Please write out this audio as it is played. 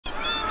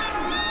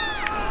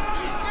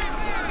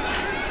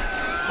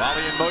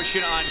Wally in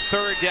motion on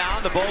third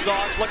down. The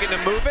Bulldogs looking to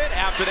move it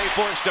after they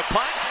forced a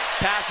punt.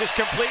 Pass is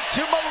complete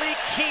to Malik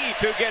Heath,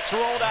 who gets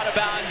rolled out of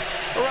bounds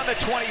around the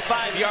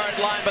 25-yard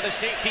line by the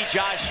safety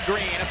Josh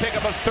Green. A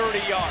pickup of 30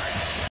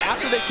 yards.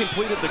 After they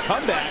completed the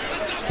comeback,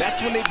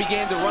 that's when they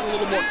began to run a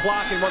little more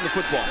clock and run the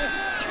football.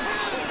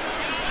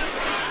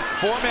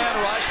 Four-man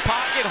rush,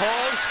 pocket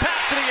holes,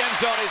 pass to the end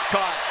zone is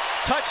caught.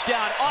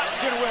 Touchdown,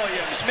 Austin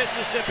Williams.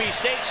 Mississippi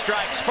State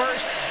strikes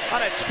first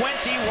on a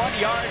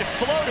 21-yard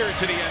floater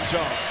to the end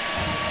zone.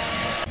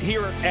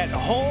 Here at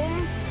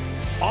home,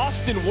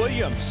 Austin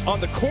Williams on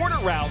the corner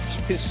routes,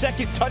 his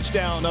second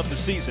touchdown of the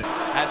season.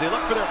 As they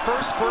look for their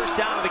first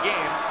down of the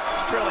game,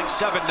 trailing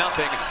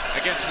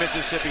 7-0 against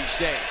Mississippi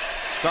State.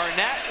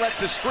 Garnett lets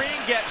the screen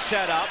get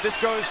set up. This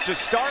goes to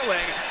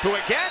Starling, who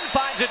again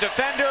finds a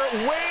defender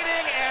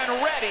waiting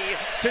and ready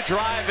to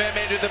drive him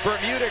into the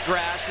Bermuda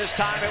grass. This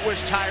time it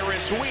was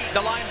Tyrus Wheat,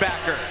 the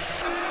linebacker.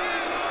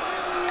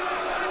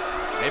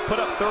 They put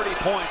up 30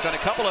 points on a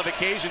couple of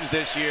occasions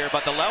this year,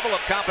 but the level of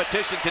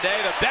competition today,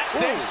 the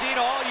best they've seen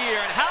all year.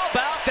 And how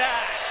about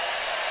that?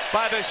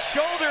 By the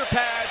shoulder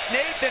pads,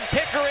 Nathan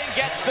Pickering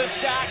gets the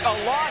sack, a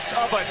loss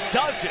of a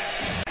dozen.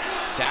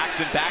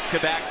 Sacks in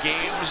back-to-back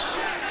games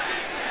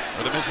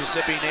for the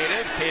Mississippi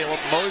native, Caleb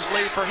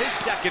Mosley for his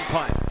second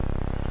punt.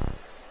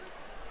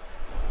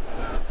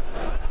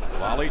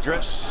 Wally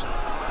drifts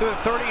to the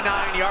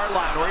 39-yard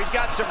line where he's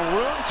got some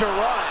room to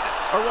run.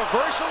 A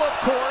reversal, of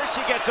course.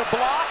 He gets a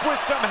block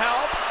with some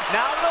help.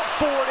 Now to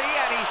the 40,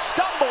 and he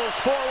stumbles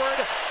forward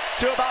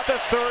to about the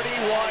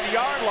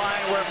 31-yard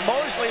line where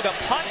Mosley, the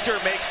punter,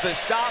 makes the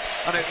stop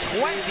on a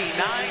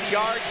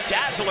 29-yard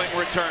dazzling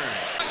return.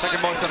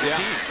 Second most on the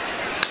team.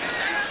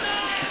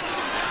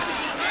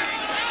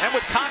 And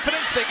with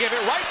confidence, they give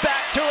it right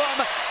back to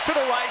him to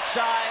the right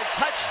side.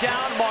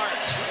 Touchdown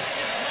Marks.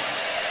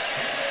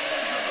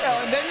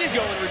 Well, and then you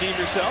go and redeem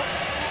yourself.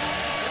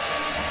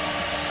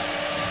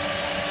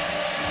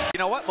 You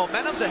know what?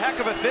 Momentum's a heck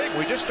of a thing.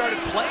 We just started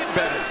playing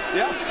better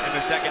in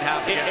the second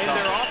half. And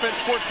their offense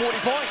scored 40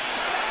 points.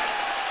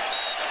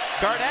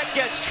 Garnett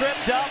gets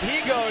tripped up.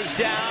 He goes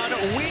down.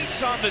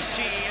 Wheat's on the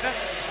scene.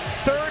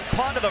 Third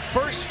punt of the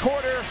first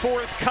quarter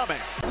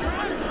forthcoming.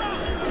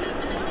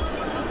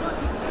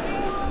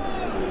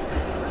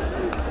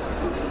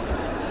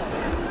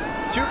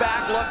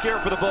 Two-back look here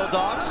for the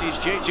Bulldogs. Sees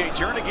J.J.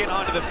 Jernigan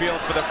onto the field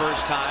for the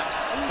first time.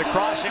 The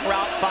crossing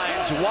route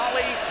finds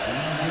Wally.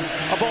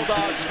 A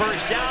Bulldogs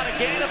first down, a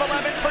gain of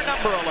 11 for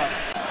number 11.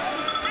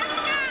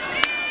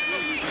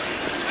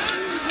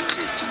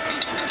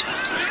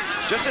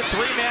 It's just a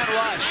three-man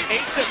rush. 8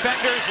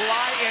 defenders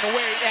lie in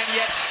wait, and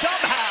yet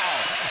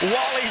somehow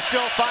Wally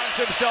still finds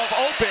himself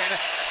open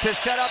to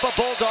set up a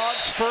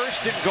Bulldogs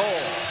first and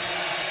goal.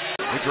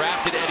 We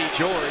drafted Eddie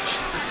George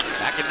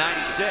back in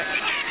 '96.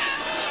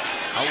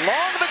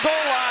 Along the goal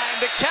line,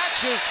 the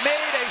catch is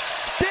made, a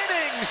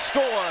spinning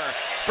score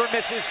for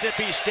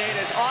Mississippi State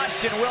as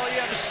Austin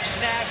Williams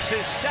snags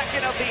his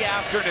second of the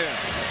afternoon.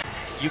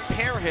 You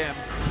pair him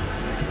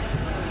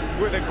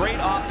with a great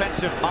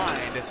offensive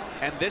mind,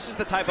 and this is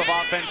the type of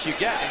offense you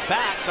get. In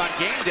fact, on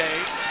game day,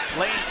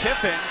 Lane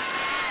Kiffin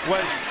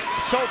was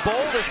so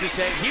bold as to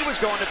say he was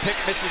going to pick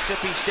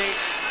Mississippi State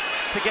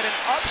to get an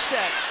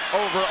upset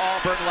over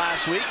Auburn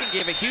last week and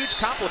gave a huge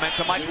compliment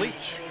to Mike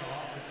Leach.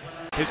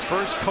 His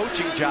first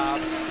coaching job,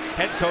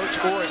 head coach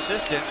or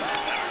assistant,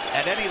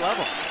 at any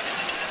level.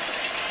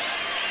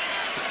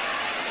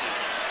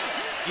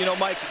 You know,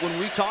 Mike, when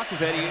we talked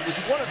with Eddie, it was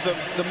one of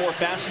the more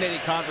fascinating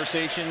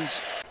conversations.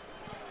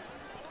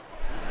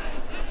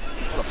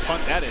 What a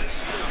punt that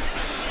is.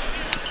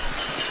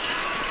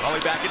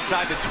 Wally back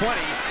inside the 20.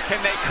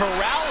 Can they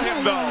corral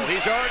him, though?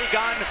 He's already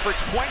gone for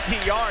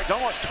 20 yards,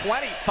 almost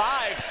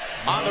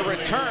 25 on the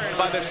return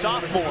by the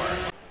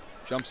sophomore.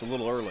 Jumps a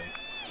little early.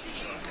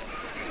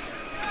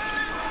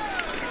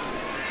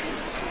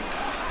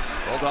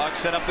 Bulldogs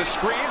set up the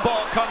screen.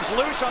 Ball comes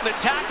loose on the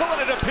tackle,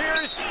 and it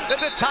appears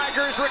that the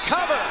Tigers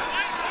recover.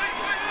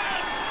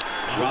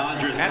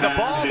 And the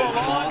ball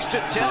belongs to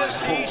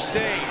Tennessee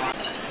State.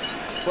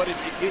 But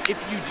if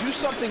you do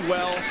something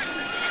well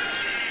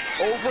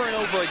over and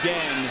over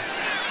again,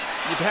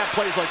 you can have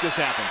plays like this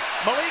happen.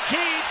 Malik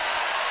Heath,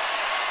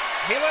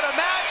 he lit a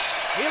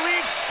match. He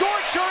leaves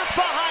scorched earth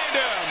behind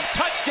him.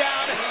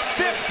 Touchdown,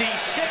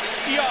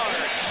 56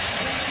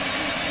 yards.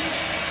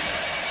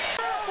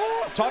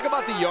 Talk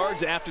about the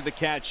yards after the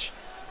catch.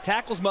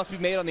 Tackles must be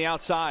made on the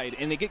outside,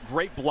 and they get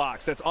great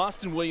blocks. That's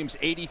Austin Williams,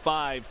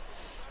 85,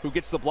 who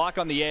gets the block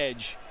on the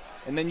edge.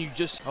 And then you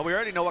just... Well, we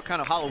already know what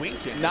kind of Halloween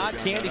candy. Not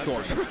candy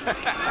corn. Big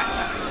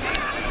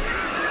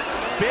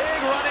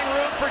running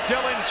room for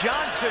Dylan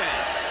Johnson.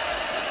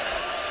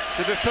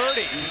 To the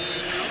 30.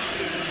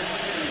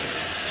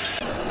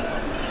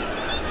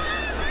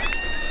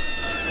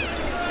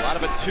 A lot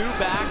of a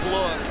two-back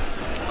look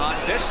on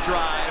this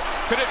drive.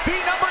 Could it be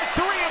number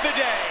 3 of the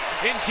day?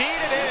 Indeed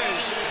it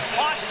is.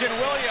 Austin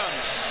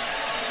Williams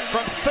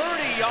from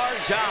 30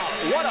 yards out.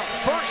 What a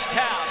first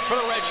half for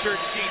the redshirt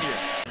senior.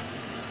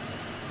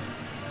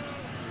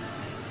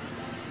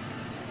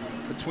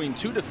 between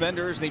two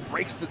defenders, and he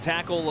breaks the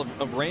tackle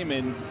of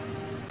Raymond.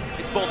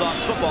 It's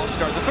Bulldogs football to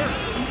start the third.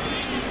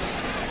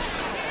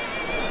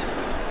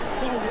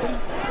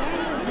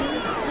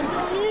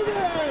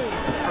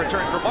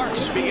 Return for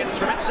Marks begins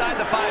from inside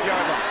the 5-yard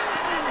line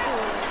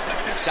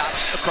and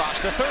stops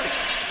across the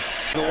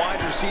 30. The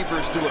wide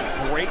receivers do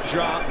a great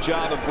job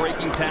of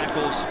breaking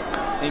tackles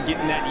and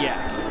getting that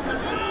yak.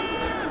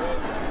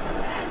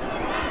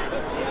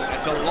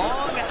 It's a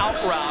long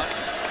out route.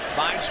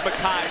 Finds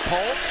Mackay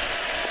Polk.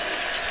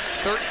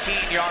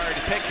 13-yard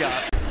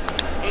pickup.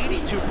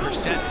 82%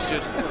 is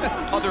just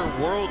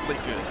otherworldly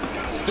good.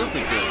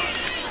 Stupid good.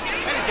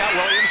 And he's got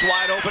Williams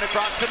wide open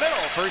across the middle.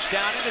 First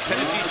down into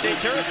Tennessee State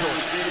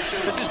territory.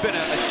 This has been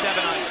a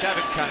 7-on-7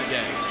 kind of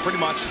game.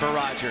 Pretty much for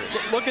Rogers.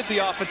 Look at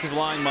the offensive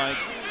line, Mike.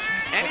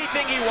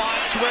 Anything he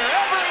wants,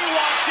 wherever he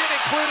wants it,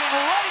 including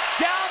right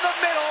down the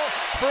middle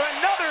for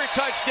another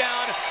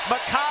touchdown.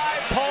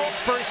 Mackay Polk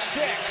for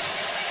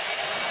 6.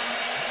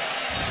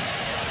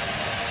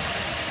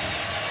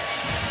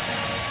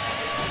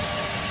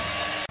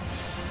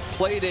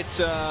 Played at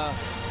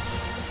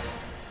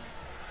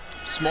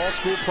small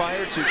school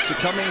prior to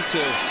coming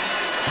to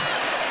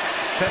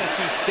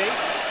Tennessee State.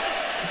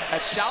 At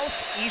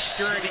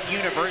Southeastern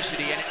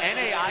University, an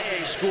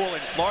NAIA school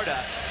in Florida.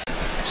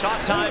 Saw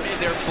time in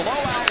their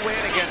blowout win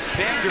against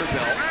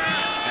Vanderbilt.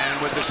 And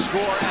with the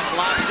score as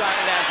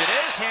lopsided as it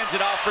is, hands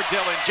it off for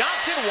Dylan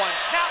Johnson. One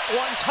snap,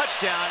 one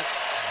touchdown.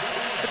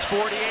 It's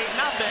 48-0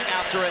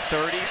 after a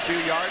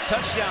 32-yard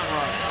touchdown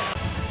run.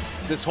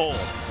 This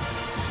hole.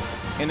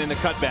 And then the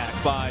cutback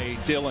by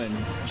Dylan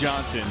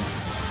Johnson.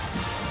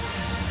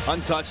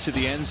 Untouched to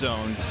the end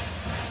zone.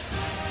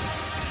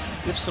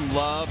 Give some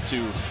love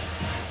to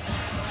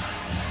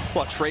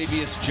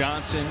Travius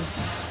Johnson,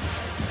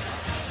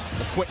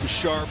 Quentin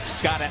Sharp,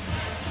 Scott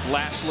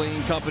Lashley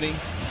and company.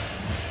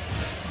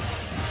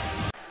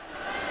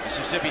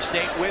 Mississippi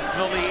State with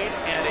the lead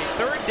and a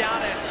third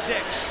down and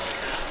 6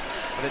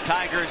 for the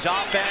Tigers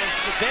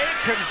offense. They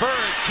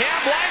convert.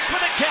 Cam Weiss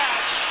with a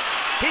catch.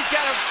 He's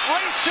got a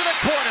race to the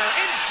corner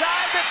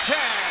inside the 10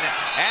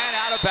 and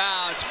out of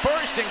bounds.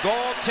 First and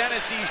goal,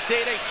 Tennessee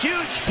State. A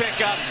huge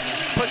pickup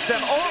puts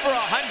them over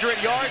 100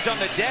 yards on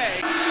the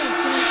day.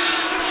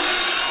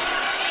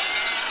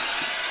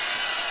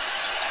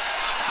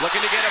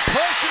 Looking to get a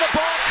push, and the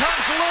ball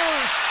comes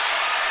loose.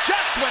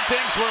 Just when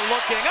things were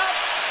looking up,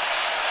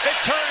 it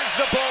turns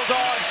the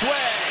Bulldogs'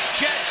 way.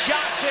 Jet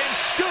Johnson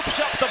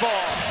scoops up the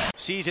ball.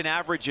 Season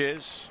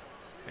averages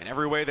in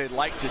every way they'd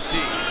like to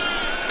see.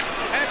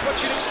 And it's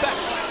what you'd expect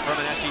from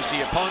an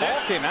SEC opponent.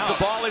 Ball came out.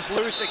 The ball is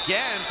loose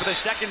again for the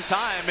second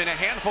time in a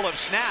handful of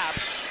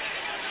snaps.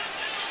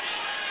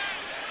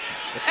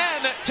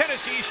 And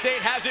Tennessee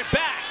State has it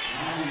back.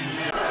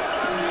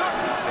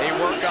 They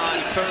work on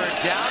third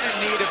down in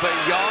need of a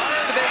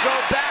yard. They go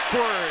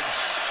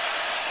backwards.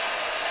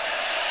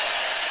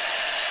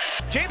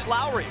 James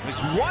Lowry is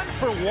 1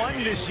 for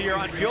 1 this year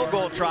on field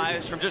goal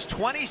tries from just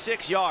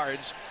 26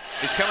 yards.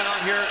 He's coming on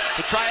here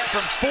to try it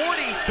from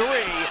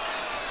 43.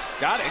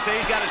 Got it. They say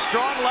he's got a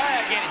strong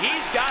leg, and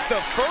he's got the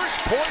first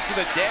points of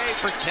the day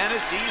for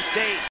Tennessee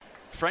State.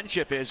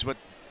 Friendship is with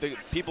the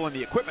people in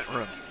the equipment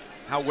room,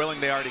 how willing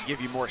they are to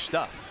give you more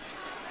stuff.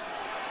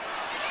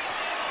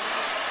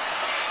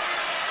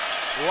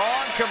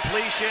 Long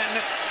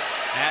completion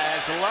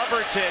as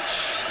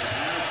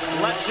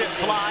Lovertich lets it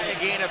fly, a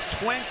gain of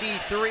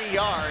 23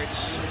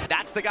 yards.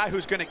 That's the guy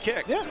who's going to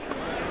kick. Yeah.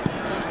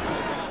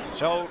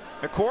 So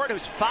McCord,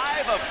 who's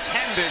 5 of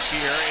 10 this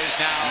year, is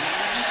now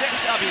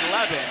 6 of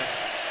 11.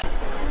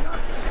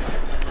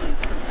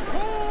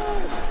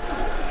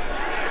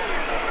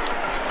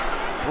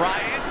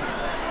 Bryant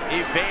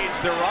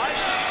evades the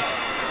rush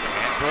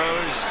and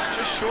throws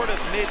just short of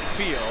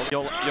midfield.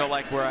 You'll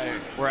like where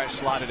I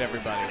slotted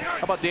everybody.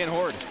 How about Dan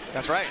Horde?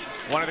 That's right,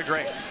 one of the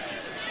greats.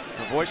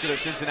 The voice of the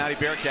Cincinnati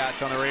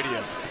Bearcats on the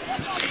radio.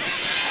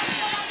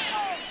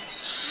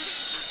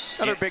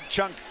 Another big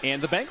chunk. And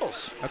the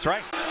Bengals. That's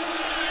right.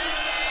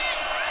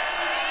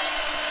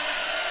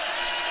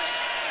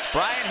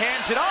 Bryant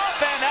hands it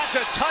off, and that's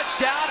a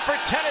touchdown for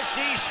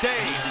Tennessee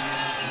State.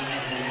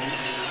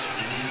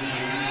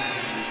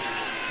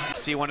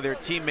 See one of their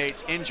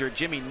teammates injured.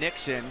 Jimmy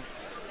Nixon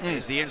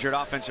is the injured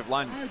offensive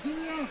lineman.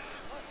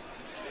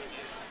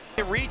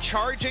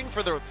 Recharging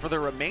for the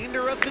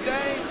remainder of the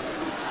day?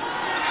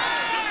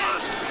 I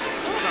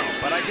don't know,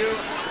 but I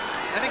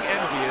think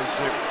envy is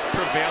the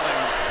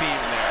prevailing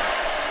theme there.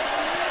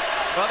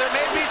 Well, there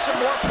may be some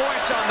more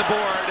points on the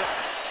board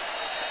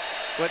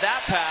with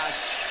that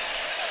pass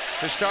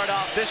to start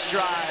off this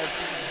drive.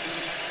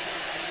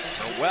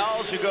 For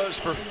Wells, who goes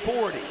for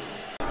 40.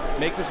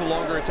 Make this a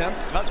longer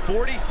attempt. That's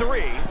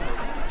 43.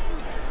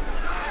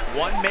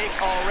 One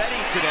make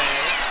already today,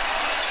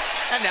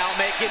 and now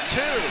make it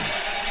 2.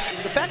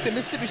 The fact that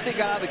Mississippi State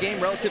got out of the game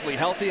relatively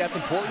healthy, that's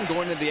important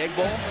going into the Egg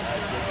Bowl.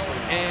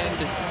 And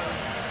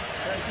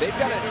they've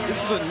got this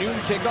was a noon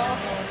kickoff,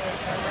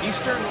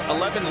 Eastern,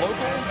 11 local.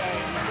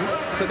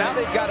 So now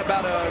they've got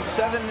about a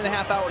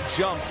 7.5-hour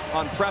jump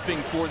on prepping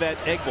for that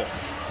Egg Bowl.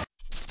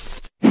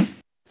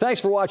 Thanks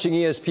for watching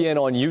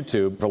ESPN on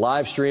YouTube. For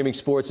live streaming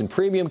sports and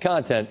premium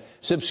content,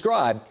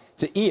 subscribe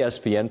to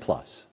ESPN+.